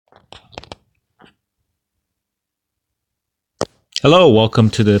Hello,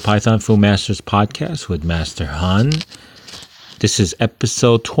 welcome to the Python Full Masters podcast with Master Han. This is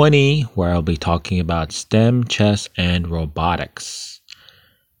episode 20, where I'll be talking about STEM, chess, and robotics.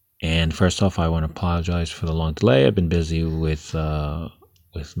 And first off, I want to apologize for the long delay. I've been busy with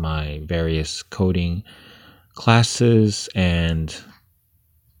my various coding classes, and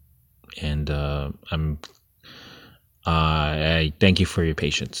I thank you for your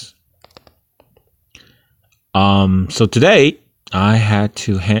patience. So today I had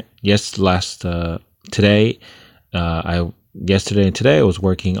to yesterday and today I was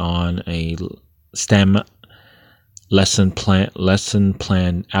working on a STEM lesson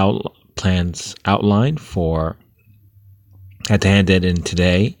plan outline for. Had to hand it in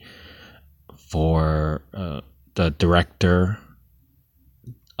today for the director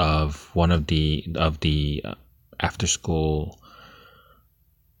of one of the after school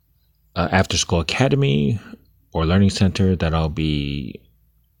academy or learning center that I'll be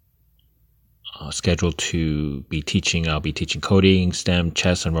scheduled to be teaching. I'll be teaching coding, STEM,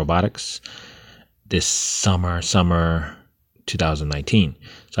 chess, and robotics this summer 2019.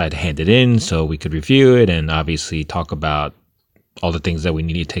 So I had to hand it in so we could review it and obviously talk about all the things that we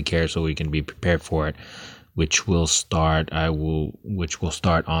need to take care of so we can be prepared for it, which will start on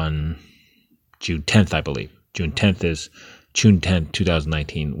June 10th, I believe. June 10th,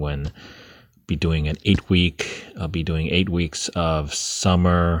 2019, when I'll be doing 8 weeks of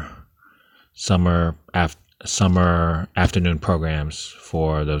summer afternoon programs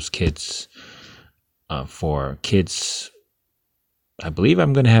for those kids. For kids, I believe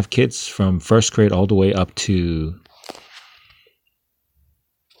I'm going to have kids from first grade all the way up to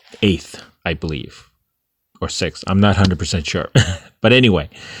 8th, I believe, or 6th. I'm not 100% sure. But anyway,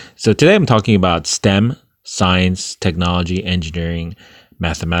 so today I'm talking about STEM, science, technology, engineering,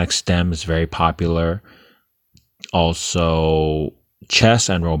 mathematics. STEM is very popular. Also, chess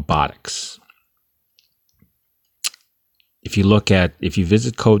and robotics. If you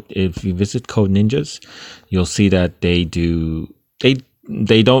visit Code Ninjas, you'll see that they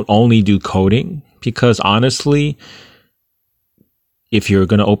don't only do coding, because honestly, if you're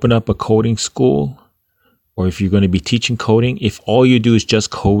going to open up a coding school, or if you're going to be teaching coding, if all you do is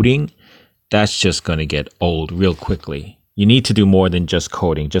just coding, that's just going to get old real quickly. You need to do more than just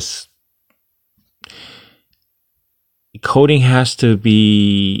coding. Coding has to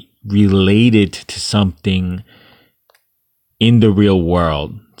be related to something in the real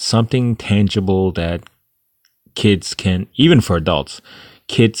world, something tangible that kids can, even for adults,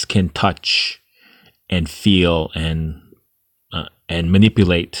 kids can touch and feel and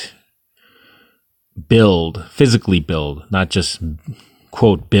manipulate, physically build, not just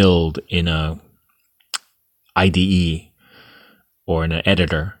quote build in a IDE or in an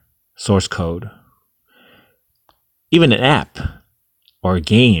editor, source code. Even an app or a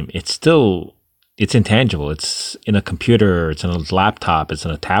game, it's intangible. It's in a computer, it's in a laptop, it's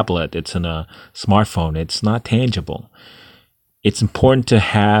in a tablet, it's in a smartphone. It's not tangible. It's important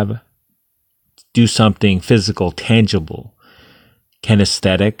to do something physical, tangible,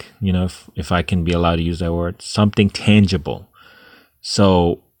 kinesthetic, if I can be allowed to use that word, something tangible.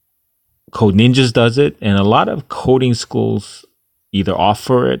 So Code Ninjas does it, and a lot of coding schools either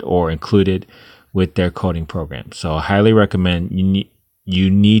offer it or include it with their coding program. So I highly recommend you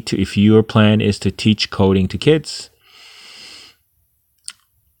need to, if your plan is to teach coding to kids,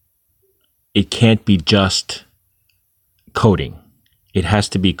 it can't be just coding. It has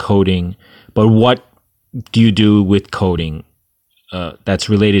to be coding. But what do you do with coding that's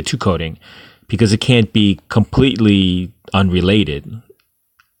related to coding? Because it can't be completely unrelated.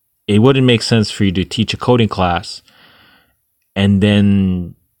 It wouldn't make sense for you to teach a coding class and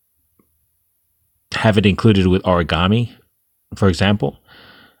then have it included with origami, for example.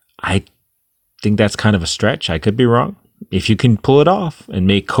 I think that's kind of a stretch. I could be wrong. If you can pull it off and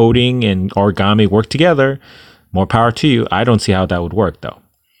make coding and origami work together, more power to you. I don't see how that would work, though.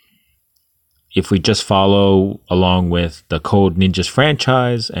 If we just follow along with the Code Ninjas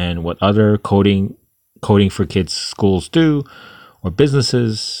franchise and what other coding for kids schools do or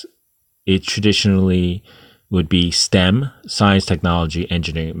businesses, it traditionally would be STEM, science, technology,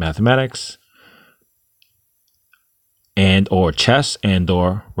 engineering, mathematics, and or chess and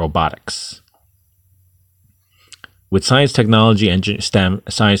or robotics. With science, technology, STEM,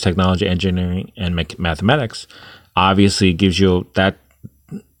 science, technology, engineering, and mathematics, obviously gives you that.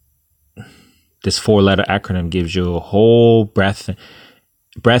 This 4-letter acronym gives you a whole breadth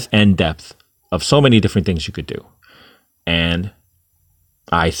and depth of so many different things you could do. And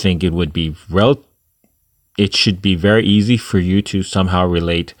I think it would be it should be very easy for you to somehow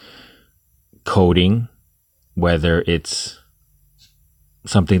relate coding, whether it's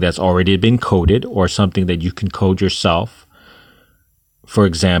something that's already been coded or something that you can code yourself. For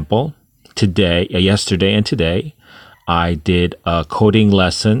example, yesterday and today, I did a coding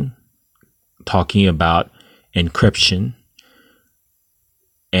lesson talking about encryption,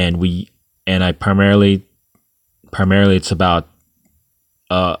 and I primarily it's about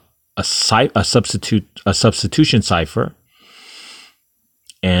a substitution cipher,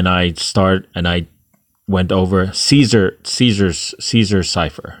 and I went over Caesar's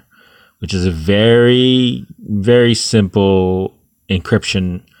cipher, which is a very, very simple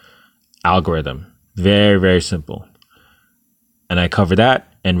encryption algorithm. Very, very simple. And I cover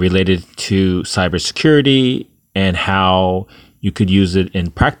that and related to cybersecurity and how you could use it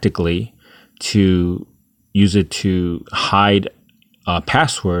practically to use it to hide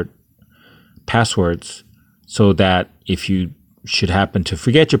passwords, so that if you should happen to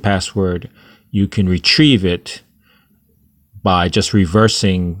forget your password, you can retrieve it by just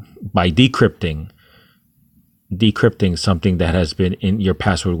decrypting something that has been in your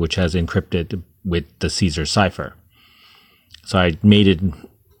password, which has encrypted with the Caesar cipher. So I made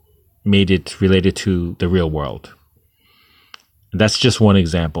it related to the real world. That's just one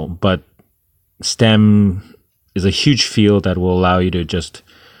example, but STEM is a huge field that will allow you to just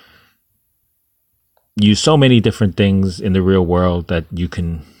use so many different things in the real world that you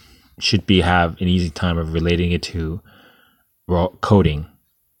should have an easy time of relating it to coding,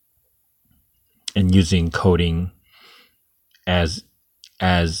 and using coding as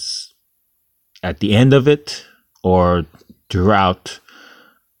at the end of it or throughout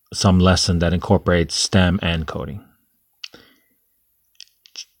some lesson that incorporates STEM and coding.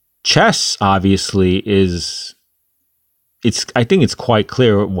 Chess obviously I think it's quite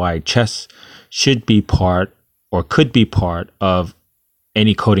clear why chess should be part or could be part of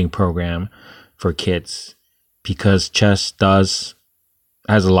any coding program for kids, because chess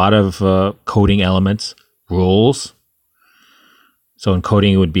has a lot of coding elements, rules. So in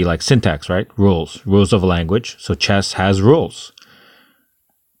coding, it would be like syntax, right? Rules of a language. So chess has rules.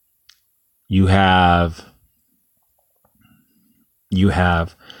 You have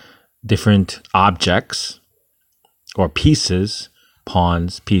different objects or pieces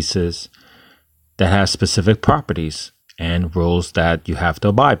that have specific properties and rules that you have to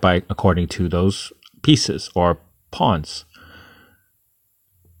abide by according to those pieces or pawns.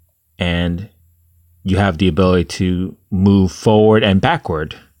 And you have the ability to move forward and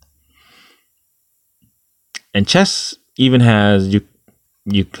backward. And chess even has, you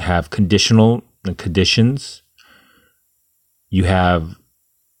have conditional and conditions. You have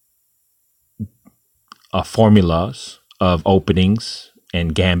formulas of openings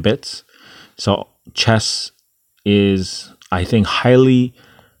and gambits. So chess is, I think, highly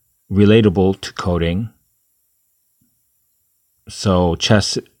relatable to coding. So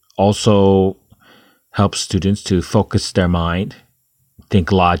chess also helps students to focus their mind,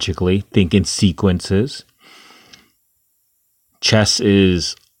 think logically, think in sequences. Chess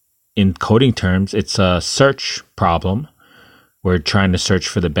is, in coding terms, it's a search problem. We're trying to search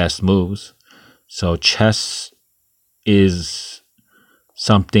for the best moves. So chess is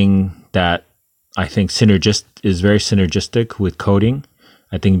something that I think is very synergistic with coding.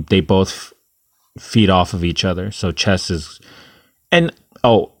 I think they both feed off of each other. So chess is, and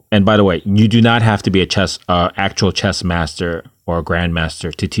by the way, you do not have to be actual chess master or a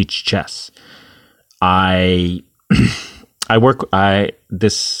grandmaster to teach chess. I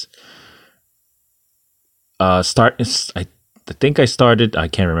think I started, I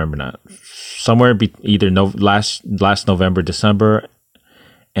can't remember now, somewhere either last November, December,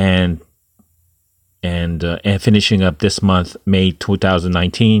 and finishing up this month, May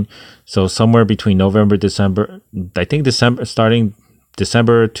 2019. So somewhere between November, December, I think starting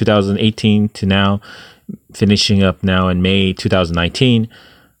December 2018 to now, finishing up now in May 2019,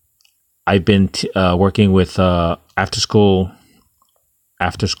 I've been working with after school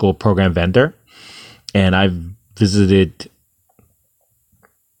program vendor, and I've visited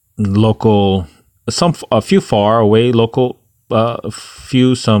a few far away local,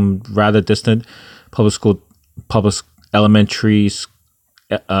 some rather distant public elementary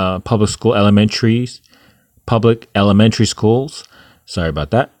schools. Sorry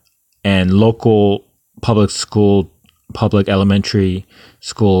about that. And local public elementary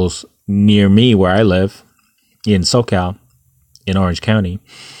schools near me where I live in SoCal, in Orange County.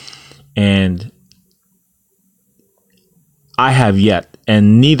 And I have yet,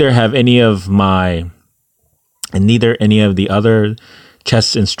 and neither any of the other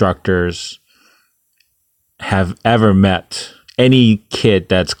chess instructors have ever met any kid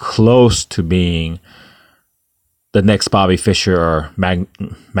that's close to being the next Bobby Fischer or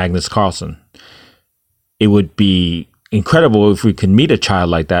Magnus Carlsen. It would be incredible if we could meet a child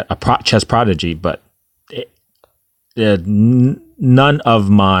like that, a chess prodigy. But none of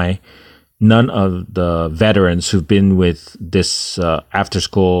the veterans who've been with this after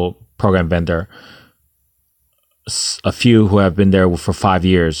school program vendor, a few who have been there for 5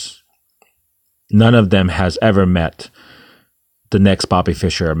 years, none of them has ever met the next Bobby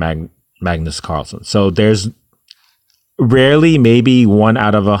Fischer or Magnus Carlsen. So there's rarely, maybe 1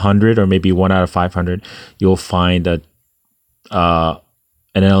 out of 100 or maybe 1 out of 500, you'll find an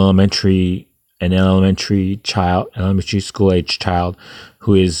elementary school age child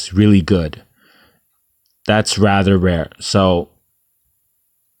who is really good. That's rather rare. So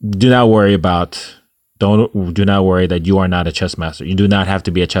do not worry that you are not a chess master. You do not have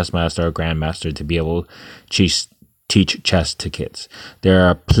to be a chess master or grandmaster to be able to teach chess to kids. There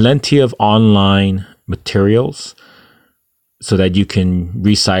are plenty of online materials so that you can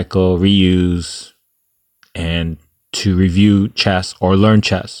recycle, reuse, and to review chess or learn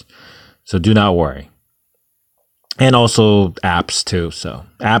chess. So do not worry. And also apps too. So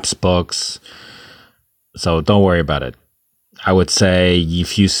apps, books. So don't worry about it. I would say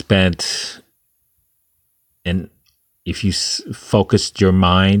if you focused your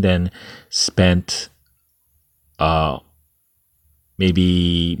mind and spent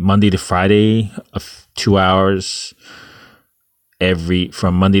maybe Monday to Friday, 2 hours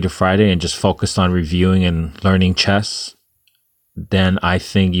from Monday to Friday, and just focused on reviewing and learning chess, then I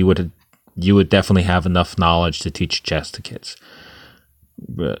think you would definitely have enough knowledge to teach chess to kids.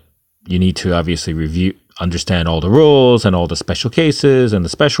 But you need to obviously understand all the rules and all the special cases and the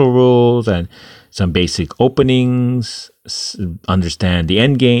special rules and some basic openings, understand the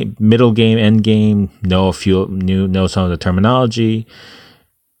end game, middle game, end game, know some of the terminology.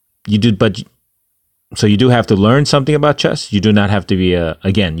 So you do have to learn something about chess. You do not have to be a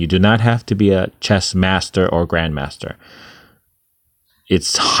chess master or grandmaster.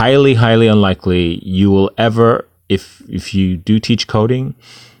 It's highly, highly unlikely you will ever, if you do teach coding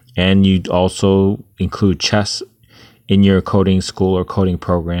and you also include chess in your coding school or coding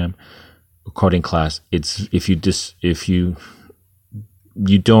program, coding class, you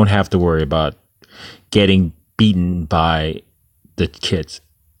don't have to worry about getting beaten by the kids.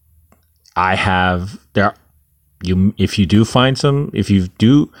 If you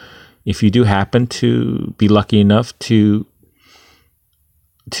do happen to be lucky enough to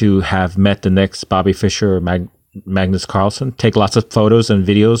have met the next Bobby Fischer or Magnus Carlsen, take lots of photos and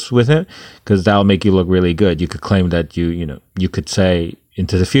videos with him, because that'll make you look really good. You could claim that you could say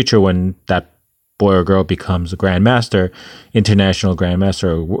into the future, when that boy or girl becomes a grandmaster, international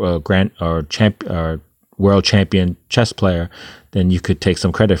grandmaster, or world champion chess player, then you could take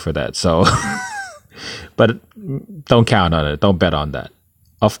some credit for that. So, but don't count on it. Don't bet on that.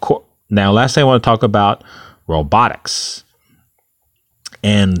 Of course. Now, lastly, I want to talk about robotics.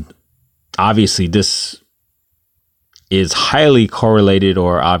 And obviously, this is highly correlated,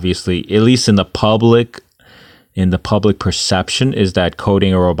 or obviously, at least in the public perception, is that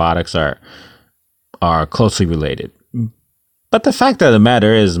coding and robotics are closely related. But the fact of the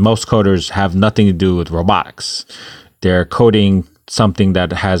matter is, most coders have nothing to do with robotics. They're coding something that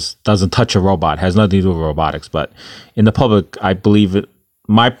doesn't touch a robot, has nothing to do with robotics. But in the public, I believe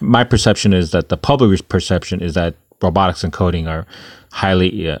my perception is that the public perception is that robotics and coding are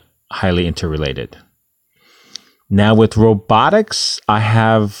highly interrelated. Now, with robotics, I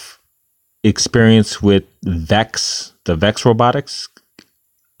have experience with VEX, the VEX robotics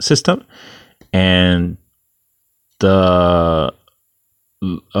system, and the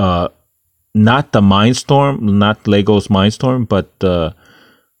not the Mindstorm, not Lego's Mindstorm, but the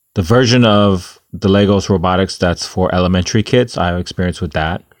version of the Lego's robotics that's for elementary kids. I have experience with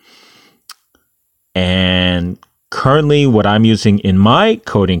that. And currently what I'm using in my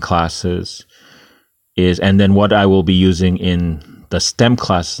coding classes and then what I will be using in the STEM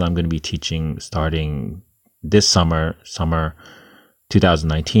classes I'm going to be teaching starting this summer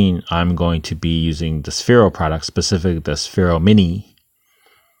 2019, I'm going to be using the Sphero product, specifically the Sphero Mini.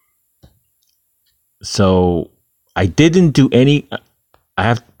 So I didn't do any,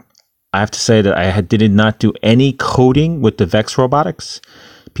 I have to say that I did not do any coding with the VEX robotics,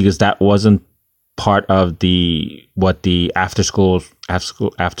 because that wasn't part of what the after school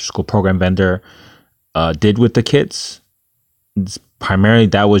program vendor did with the kids. Primarily,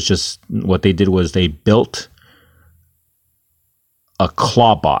 that was just what they did was they built a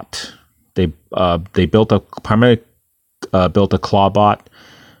Clawbot. They built a Clawbot.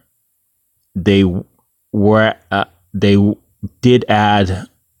 They did add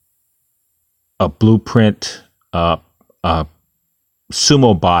a blueprint a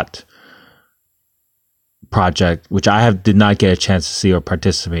sumo bot project, which I did not get a chance to see or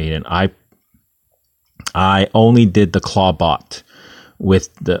participate in. I only did the Clawbot with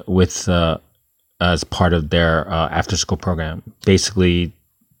as part of their after school program. Basically,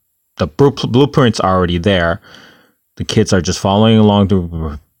 the blueprints are already there. The kids are just following along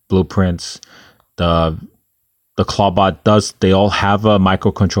the blueprints. The Clawbot they all have a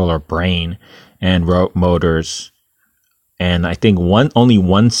microcontroller brain and motors, and I think only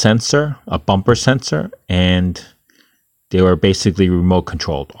one sensor, a bumper sensor, and they were basically remote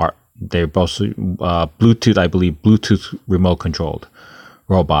controlled. They're both Bluetooth, I believe, Bluetooth remote controlled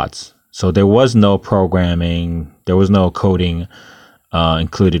robots. So there was no programming, there was no coding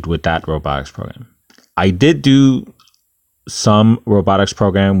included with that robotics program. I did do some robotics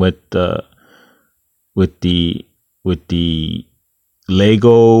program with the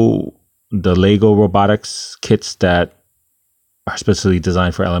Lego robotics kits that are specifically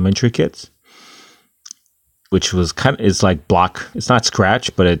designed for elementary kids, which was it's like block. It's not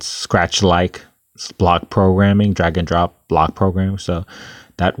Scratch, but it's Scratch-like. It's block programming, drag and drop block programming. So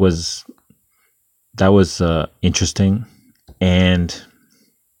that was interesting. And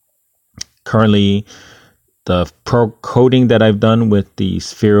currently, the pro coding that I've done with the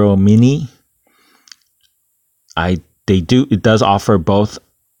Sphero Mini, it does offer both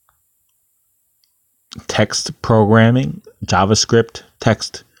text programming, JavaScript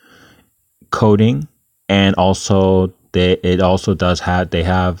text coding, and also they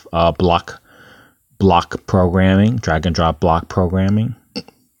have block programming, drag and drop block programming.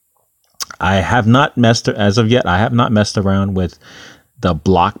 I have not messed around with the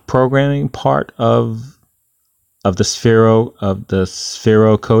block programming part of the Sphero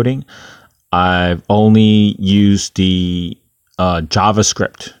coding. I've only used the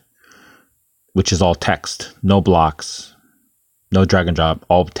JavaScript, which is all text, no blocks, no drag and drop,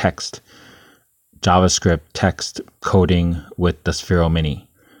 all text, JavaScript text coding with the Sphero Mini.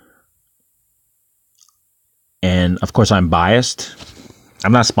 And of course, I'm biased.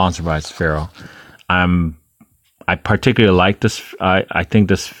 I'm not sponsored by Sphero. I particularly like this. I think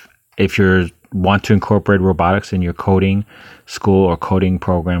this, if you want to incorporate robotics in your coding school or coding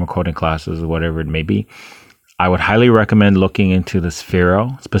program or coding classes or whatever it may be, I would highly recommend looking into the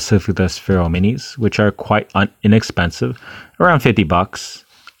Sphero, specifically the Sphero Minis, which are quite inexpensive, around $50,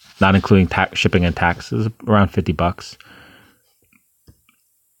 not including shipping and taxes, around $50.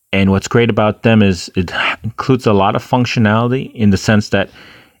 And what's great about them is it includes a lot of functionality in the sense that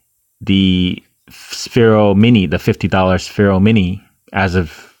the Sphero Mini, the $50 Sphero Mini, at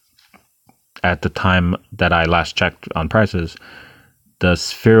the time that I last checked on prices, the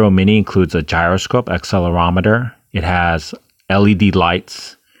Sphero Mini includes a gyroscope, accelerometer. It has LED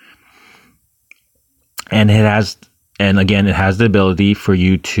lights, and it has the ability for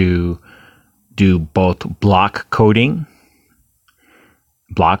you to do both block coding,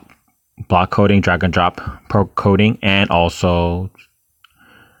 drag and drop coding, and also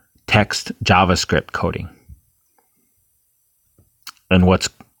text JavaScript coding. And what's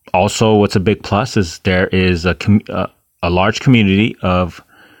a big plus is there is a large community of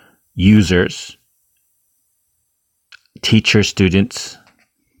users, teachers, students,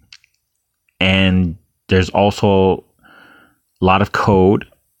 and there's also a lot of code.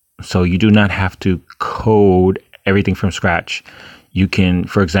 So you do not have to code everything from scratch. You can,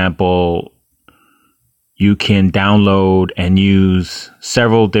 for example, download and use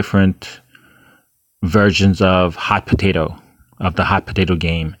several different versions of the Hot Potato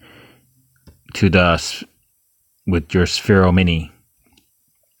game with your Sphero Mini.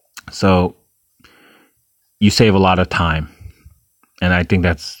 So you save a lot of time. And I think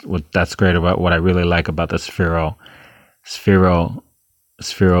that's great about what I really like about the Sphero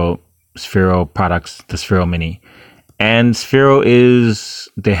products, the Sphero Mini. And Sphero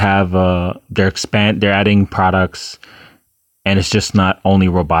they're adding products, and it's just not only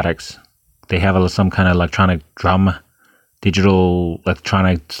robotics. They have some kind of digital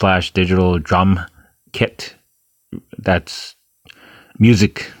drum kit that's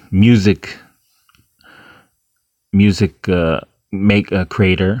music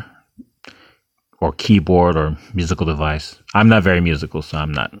creator or keyboard or musical device. I'm not very musical, so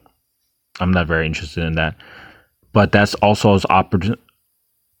I'm not very interested in that. But that's also as opportunity.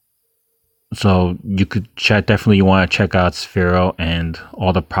 So you want to check out Sphero and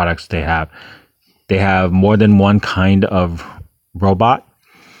all the products they have. They have more than one kind of robot.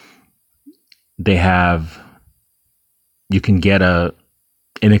 You can get a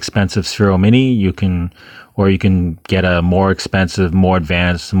inexpensive Sphero Mini. You can get a more expensive, more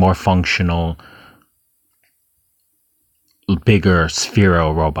advanced, more functional bigger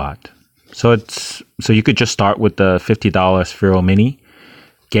Sphero robot. So you could just start with the $50 Sphero Mini,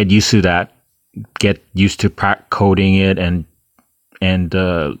 get used to that, get used to coding it and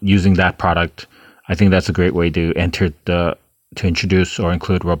using that product. I think that's a great way to introduce or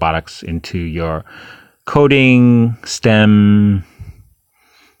include robotics into your coding, STEM,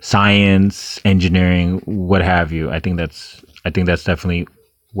 science, engineering, what have you. I think that's definitely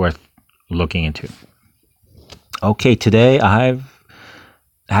worth looking into. Okay, today I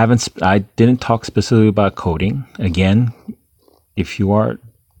didn't talk specifically about coding. Again, if you are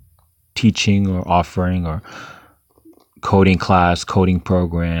teaching or offering or coding class, coding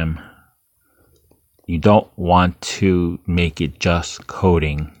program, you don't want to make it just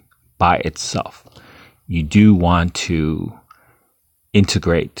coding by itself. You do want to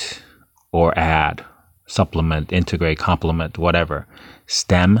integrate or add, supplement, integrate, complement, whatever.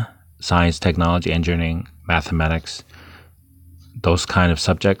 STEM, science, technology, engineering, mathematics, those kind of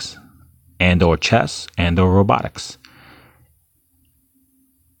subjects, and or chess, and or robotics.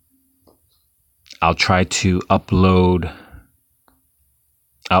 I'll try to upload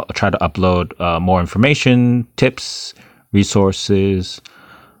more information, tips, resources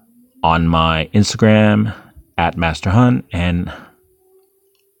on my Instagram @MasterHun and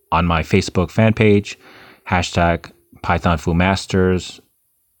on my Facebook fan page, #PythonFuMasters,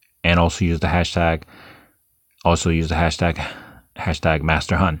 and also use the hashtag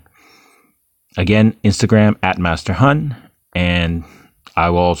 #MasterHun. Again, Instagram @MasterHun, and I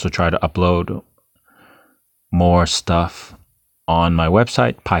will also try to upload more stuff on my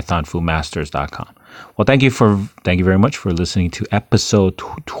website, pythonfumasters.com. Well, thank you very much for listening to episode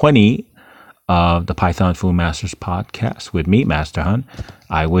 20 of the Python Fu Masters podcast with me, Master Hun.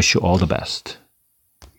 I wish you all the best.